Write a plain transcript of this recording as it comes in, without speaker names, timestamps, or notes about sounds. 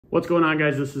What's going on,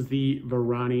 guys? This is the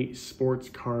VERANI sports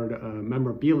card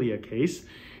memorabilia case.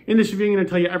 In this review, I'm going to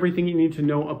tell you everything you need to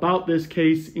know about this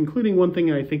case, including one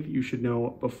thing I think that you should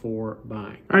know before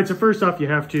buying. All right, so first off, you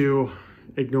have to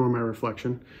ignore my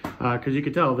reflection because you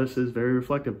can tell this is very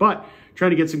reflective, but try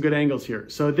to get some good angles here.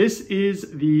 So this is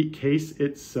the case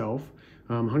itself.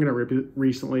 Hung it up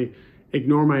recently.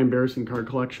 Ignore my embarrassing card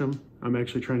collection. I'm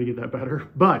actually trying to get that better,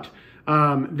 but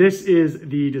this is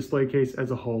the display case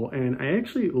as a whole, and I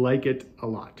actually like it a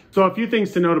lot. So a few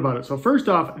things to note about it. So first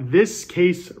off, this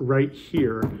case right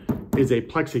here is a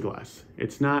plexiglass.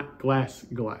 It's not glass,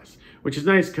 which is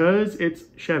nice because it's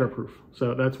shatterproof.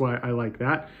 So that's why I like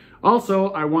that.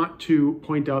 Also, I want to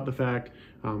point out the fact,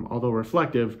 although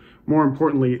reflective, more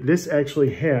importantly, this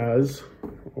actually has,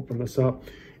 open this up,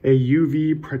 a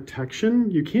UV protection.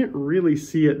 You can't really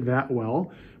see it that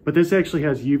well, but this actually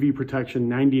has UV protection,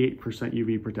 98%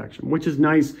 UV protection, which is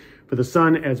nice for the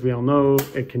sun. As we all know,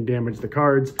 it can damage the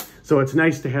cards. So it's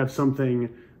nice to have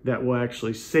something that will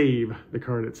actually save the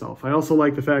card itself. I also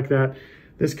like the fact that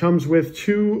this comes with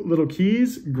two little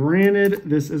keys. Granted,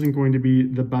 this isn't going to be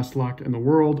the best lock in the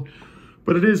world,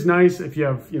 but it is nice if you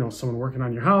have, someone working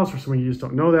on your house or someone you just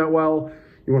don't know that well.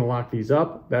 You want to lock these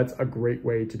up, that's a great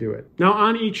way to do it. Now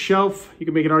on each shelf, you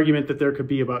can make an argument that there could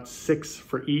be about 6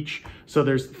 for each. So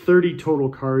there's 30 total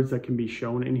cards that can be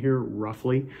shown in here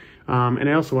roughly. And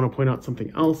I also want to point out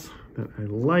something else that I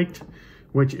liked,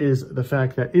 which is the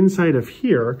fact that inside of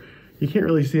here, you can't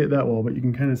really see it that well, but you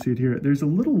can kind of see it here. There's a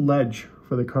little ledge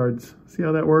for the cards. See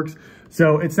how that works?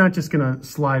 So it's not just gonna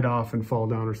slide off and fall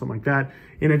down or something like that.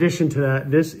 In addition to that,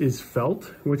 this is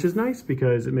felt, which is nice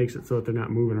because it makes it so that they're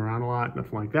not moving around a lot,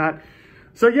 nothing like that.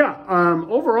 So yeah,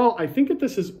 overall, I think that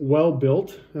this is well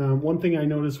built. One thing I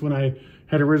noticed when I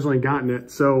had originally gotten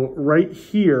it, so right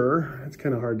here, it's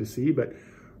kind of hard to see, but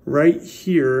right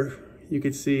here, you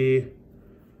could see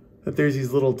that there's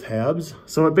these little tabs.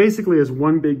 So it basically is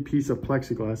one big piece of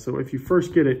plexiglass. So if you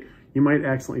first get it, you might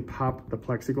accidentally pop the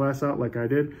plexiglass out like I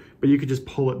did, but you could just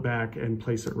pull it back and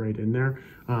place it right in there.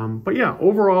 But yeah,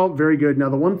 overall, very good. Now,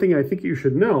 the one thing I think you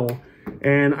should know,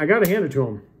 and I gotta hand it to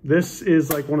them, this is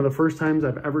like one of the first times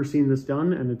I've ever seen this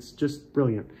done, and it's just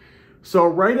brilliant. So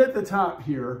right at the top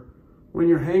here, when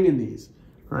you're hanging these,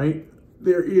 right,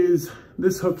 there is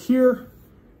this hook here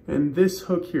and this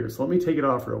hook here. So let me take it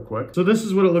off real quick. So this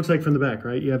is what it looks like from the back,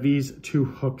 right? You have these two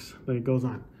hooks that it goes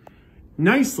on.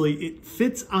 Nicely, it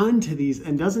fits onto these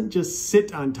and doesn't just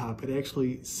sit on top. It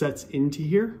actually sets into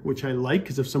here, which I like,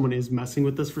 because if someone is messing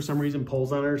with this for some reason,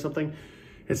 pulls on it or something,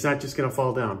 it's not just gonna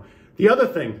fall down. The other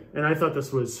thing, and I thought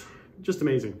this was just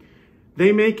amazing,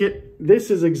 they make it,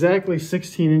 this is exactly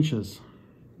 16 inches,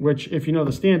 which if you know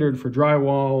the standard for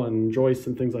drywall and joists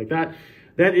and things like that,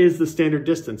 that is the standard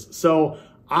distance. So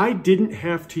I didn't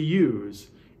have to use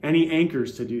any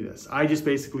anchors to do this. I just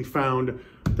basically found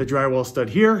the drywall stud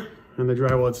here and the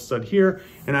drywall stud here,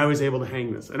 and I was able to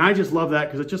hang this. And I just love that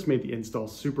because it just made the install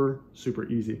super, super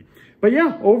easy. But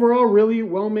yeah, overall, really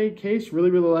well-made case. Really,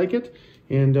 really like it.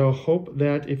 And hope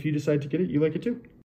that if you decide to get it, you like it too.